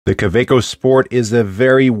The Kaweco Sport is a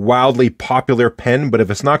very wildly popular pen, but if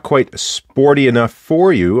it's not quite sporty enough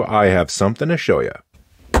for you, I have something to show you.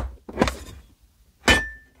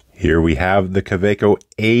 Here we have the Kaweco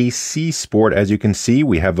AC Sport. As you can see,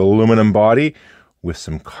 we have the aluminum body with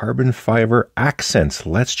some carbon fiber accents.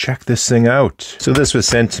 Let's check this thing out. So this was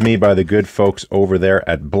sent to me by the good folks over there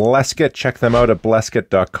at Blesket. Check them out at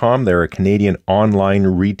blesket.com. They're a Canadian online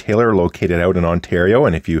retailer located out in Ontario.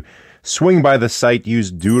 And if you swing by the site,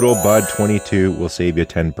 use Doodlebud22, will save you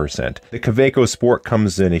 10%. The Kaweco Sport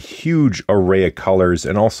comes in a huge array of colors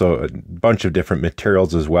and also a bunch of different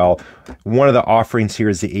materials as well. One of the offerings here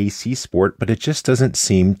is the AC Sport, but it just doesn't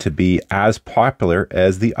seem to be as popular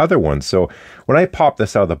as the other ones. So when I popped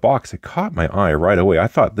this out of the box, it caught my eye right away. I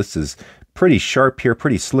thought this is pretty sharp here,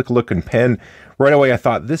 pretty slick looking pen. Right away, I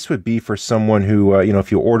thought this would be for someone who,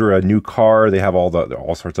 if you order a new car, they have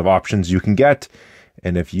all sorts of options you can get.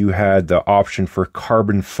 And if you had the option for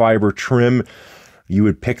carbon fiber trim, you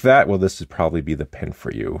would pick that. Well, this would probably be the pen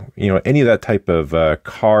for you. Any of that type of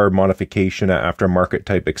car modification, aftermarket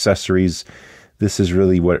type accessories, this is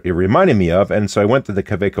really what it reminded me of. And so I went to the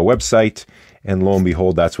Kaweco website, and lo and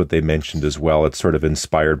behold, that's what they mentioned as well. It's sort of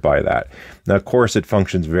inspired by that. Now, of course, it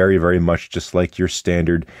functions very, very much just like your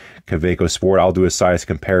standard Kaweco Sport. I'll do a size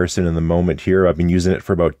comparison in the moment here. I've been using it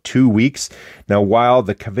for about 2 weeks. Now, while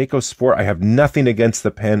the Kaweco Sport, I have nothing against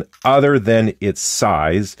the pen other than its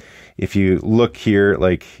size. If you look here,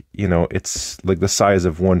 it's like the size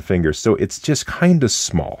of one finger. So it's just kind of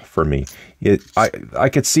small for me. I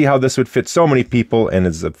could see how this would fit so many people, and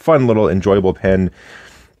it's a fun little enjoyable pen.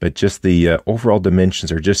 But just the overall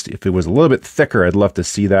dimensions are just, if it was a little bit thicker, I'd love to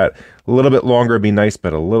see that. A little bit longer would be nice,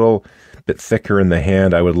 but a little bit thicker in the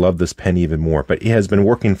hand, I would love this pen even more. But it has been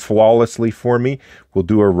working flawlessly for me. We'll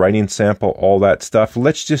do a writing sample, all that stuff.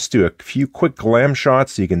 Let's just do a few quick glam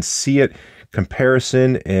shots so you can see it,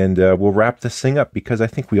 comparison, and we'll wrap this thing up because I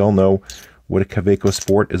think we all know what a Kaweco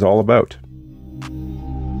Sport is all about.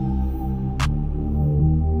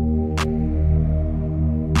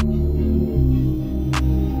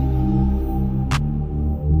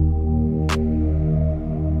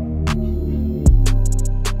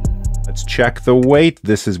 Let's check the weight.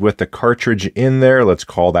 This is with the cartridge in there. Let's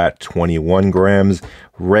call that 21 grams.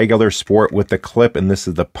 Regular Sport with the clip, and this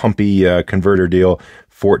is the pumpy converter deal,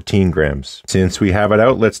 14 grams. Since we have it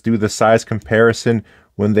out, let's do the size comparison.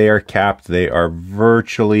 When they are capped, they are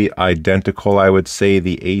virtually identical. I would say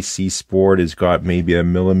the AC Sport has got maybe a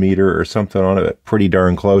millimeter or something on it, pretty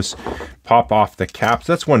darn close. Pop off the caps.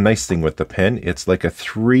 That's one nice thing with the pen. It's like a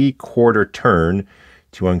 3/4 turn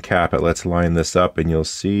to uncap it. Let's line this up and you'll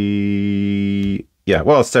see, yeah,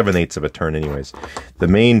 well, 7/8 of a turn anyways. The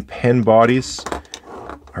main pen bodies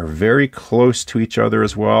are very close to each other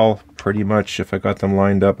as well. Pretty much, if I got them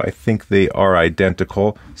lined up, I think they are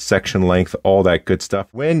identical. Section length, all that good stuff.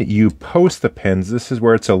 When you post the pens, this is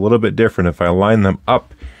where it's a little bit different. If I line them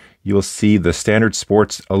up, you'll see the standard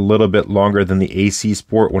Sport's a little bit longer than the AC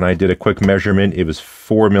Sport. When I did a quick measurement, it was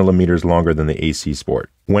 4 millimeters longer than the AC Sport.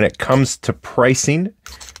 When it comes to pricing,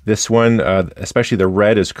 this one, especially the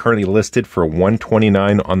red, is currently listed for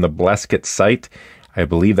 $129 on the Blesket site. I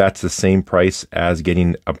believe that's the same price as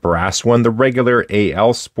getting a brass one. The regular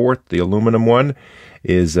AL Sport, the aluminum one,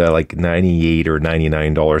 is like $98 or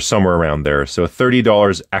 $99, somewhere around there. So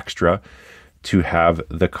 $30 extra to have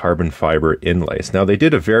the carbon fiber inlays. Now, they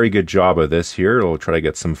did a very good job of this here. We'll try to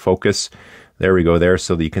get some focus. There we go there.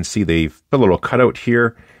 So that you can see they've put a little cutout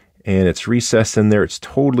here, and it's recessed in there. It's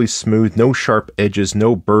totally smooth, no sharp edges,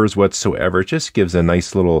 no burrs whatsoever. It just gives a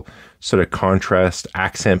nice little sort of contrast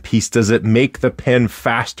accent piece. Does it make the pen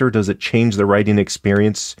faster? Does it change the writing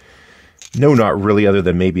experience? No, not really, other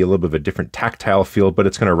than maybe a little bit of a different tactile feel, but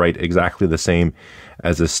it's going to write exactly the same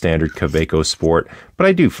as a standard Kaweco Sport. But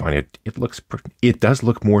I do find it does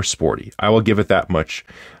look more sporty. I will give it that much.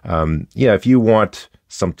 Yeah, if you want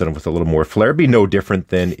something with a little more flair, it'd be no different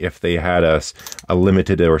than if they had a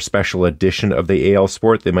limited or special edition of the AL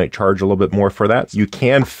Sport. They might charge a little bit more for that. You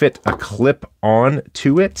can fit a clip on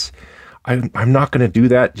to it. I'm not going to do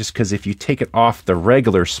that just because if you take it off the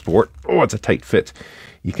regular Sport, oh, it's a tight fit.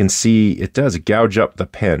 You can see it does gouge up the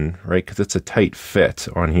pen, right? Because it's a tight fit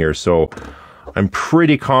on here. So I'm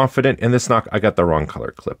pretty confident, and I got the wrong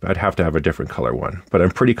color clip. I'd have to have a different color one. But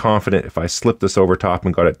I'm pretty confident if I slipped this over top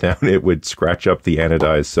and got it down, it would scratch up the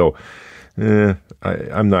anodize. So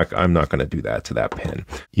I'm not going to do that to that pen.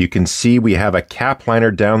 You can see we have a cap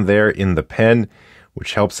liner down there in the pen,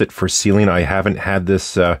 which helps it for sealing. I haven't had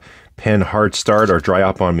this pen hard start or dry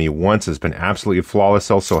up on me once. It's been absolutely flawless.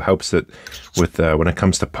 Also helps it with when it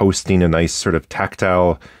comes to posting, a nice sort of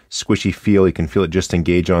tactile squishy feel. You can feel it just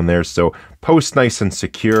engage on there. So post nice and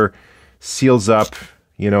secure, seals up,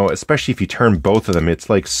 you know, especially if you turn both of them. It's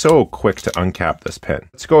like so quick to uncap this pen.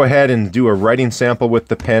 Let's go ahead and do a writing sample with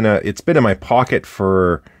the pen. It's been in my pocket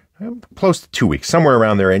for close to 2 weeks, somewhere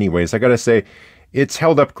around there anyways. I gotta say, it's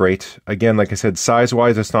held up great. Again, like I said,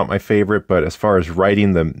 size-wise, it's not my favorite, but as far as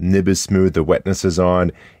writing, the nib is smooth, the wetness is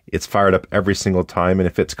on. It's fired up every single time, and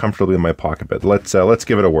it fits comfortably in my pocket. But let's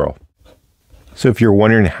give it a whirl. So if you're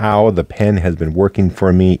wondering how the pen has been working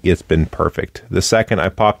for me, it's been perfect. The second I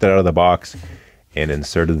popped it out of the box and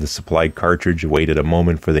inserted the supplied cartridge, waited a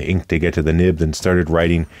moment for the ink to get to the nib, then started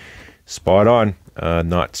writing. Spot on.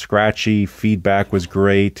 Not scratchy. Feedback was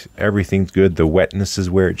great. Everything's good. The wetness is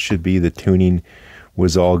where it should be. The tuning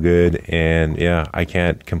was all good. And yeah, I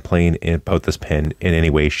can't complain about this pen in any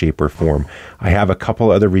way, shape, or form. I have a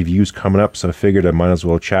couple other reviews coming up, so I figured I might as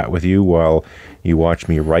well chat with you while you watch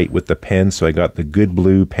me write with the pen. So I got the Good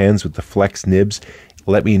Blue pens with the flex nibs.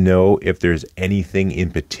 Let me know if there's anything in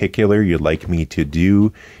particular you'd like me to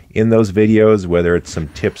do in those videos, whether it's some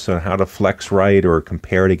tips on how to flex write or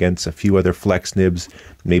compare it against a few other flex nibs.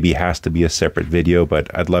 Maybe it has to be a separate video, but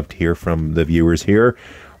I'd love to hear from the viewers here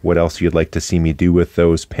what else you'd like to see me do with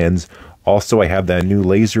those pens. Also, I have that new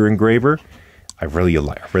laser engraver. I really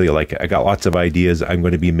like it. I got lots of ideas. I'm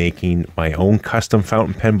going to be making my own custom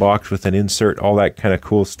fountain pen box with an insert, all that kind of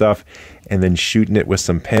cool stuff, and then shooting it with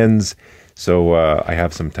some pens. So I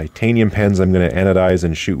have some titanium pens I'm going to anodize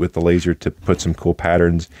and shoot with the laser to put some cool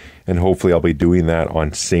patterns, and hopefully I'll be doing that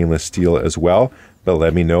on stainless steel as well. But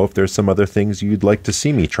let me know if there's some other things you'd like to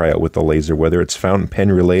see me try out with the laser, whether it's fountain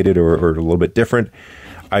pen related or a little bit different.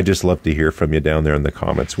 I just love to hear from you down there in the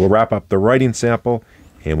comments. We'll wrap up the writing sample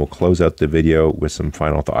and we'll close out the video with some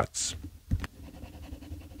final thoughts.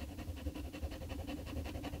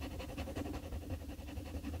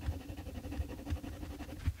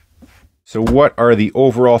 So what are the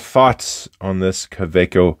overall thoughts on this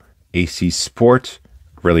Kaweco AC Sport?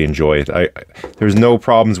 Really enjoy it. There's no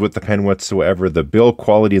problems with the pen whatsoever. The build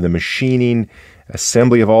quality, the machining,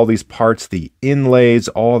 assembly of all these parts, the inlays,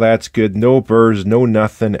 all that's good. No burrs, no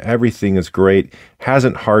nothing. Everything is great.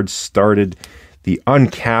 Hasn't hard started. The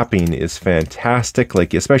uncapping is fantastic.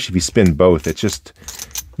 Like, especially if you spin both, it's just,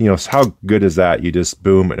 you know, how good is that? You just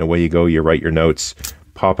boom and away you go. You write your notes,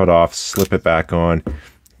 pop it off, slip it back on.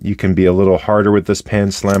 You can be a little harder with this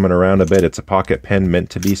pen, slamming around a bit. It's a pocket pen meant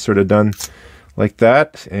to be sort of done like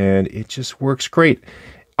that, and it just works great.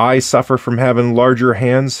 I suffer from having larger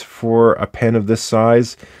hands for a pen of this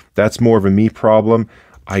size. That's more of a me problem.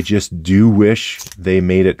 I just do wish they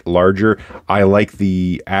made it larger. I like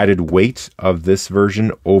the added weight of this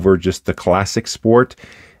version over just the classic Sport.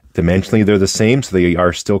 Dimensionally, they're the same, so they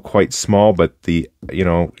are still quite small, but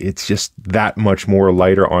it's just that much more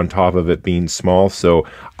lighter on top of it being small. So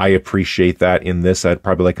I appreciate that in this. I'd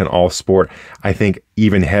probably like an all Sport. I think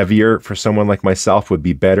even heavier for someone like myself would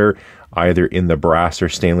be better, either in the brass or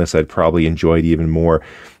stainless. I'd probably enjoy it even more.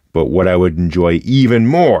 But what I would enjoy even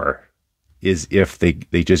more is if they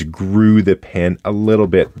just grew the pen a little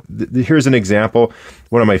bit. Here's an example.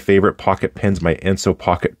 One of my favorite pocket pens, my Enso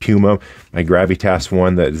Pocket Puma, my Gravitas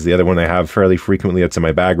one, that is the other one I have fairly frequently. It's in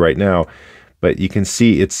my bag right now. But you can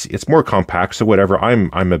see it's more compact, so whatever.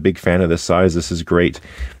 I'm a big fan of this size. This is great.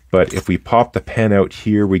 But if we pop the pen out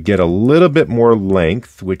here, we get a little bit more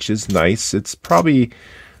length, which is nice. It's probably,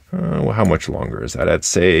 well, how much longer is that? I'd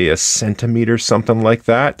say a centimeter, something like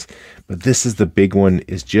that. But this is the big one,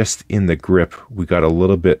 is just in the grip. We got a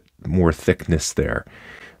little bit more thickness there.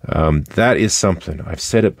 That is something. I've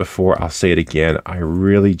said it before. I'll say it again. I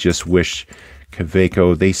really just wish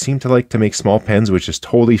Kaweco, they seem to like to make small pens, which is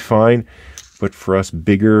totally fine. But for us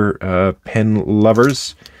bigger pen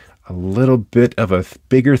lovers, a little bit of a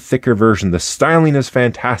bigger, thicker version. The styling is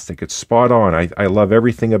fantastic. It's spot on. I love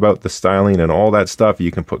everything about the styling and all that stuff.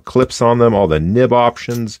 You can put clips on them, all the nib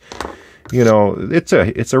options. You know, it's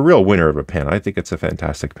a real winner of a pen. I think it's a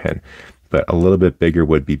fantastic pen, but a little bit bigger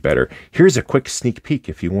would be better. Here's a quick sneak peek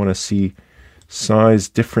if you want to see size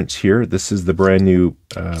difference here. This is the brand new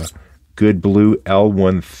Good Blue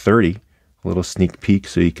L130. A little sneak peek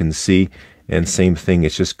so you can see. And same thing,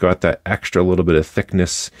 it's just got that extra little bit of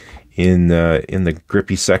thickness in the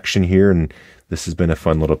grippy section here, and this has been a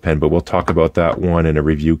fun little pen, but we'll talk about that one in a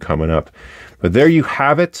review coming up. But there you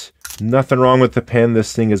have it. Nothing wrong with the pen.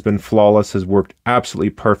 This thing has been flawless, has worked absolutely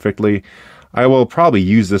perfectly. I will probably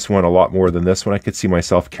use this one a lot more than this one. I could see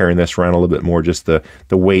myself carrying this around a little bit more. Just the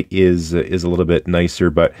weight is a little bit nicer,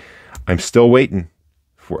 but I'm still waiting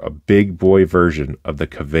for a big boy version of the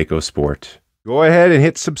Kaweco Sport. Go ahead and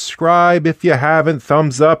hit subscribe if you haven't.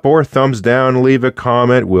 Thumbs up or thumbs down. Leave a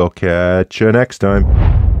comment. We'll catch you next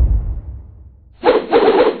time.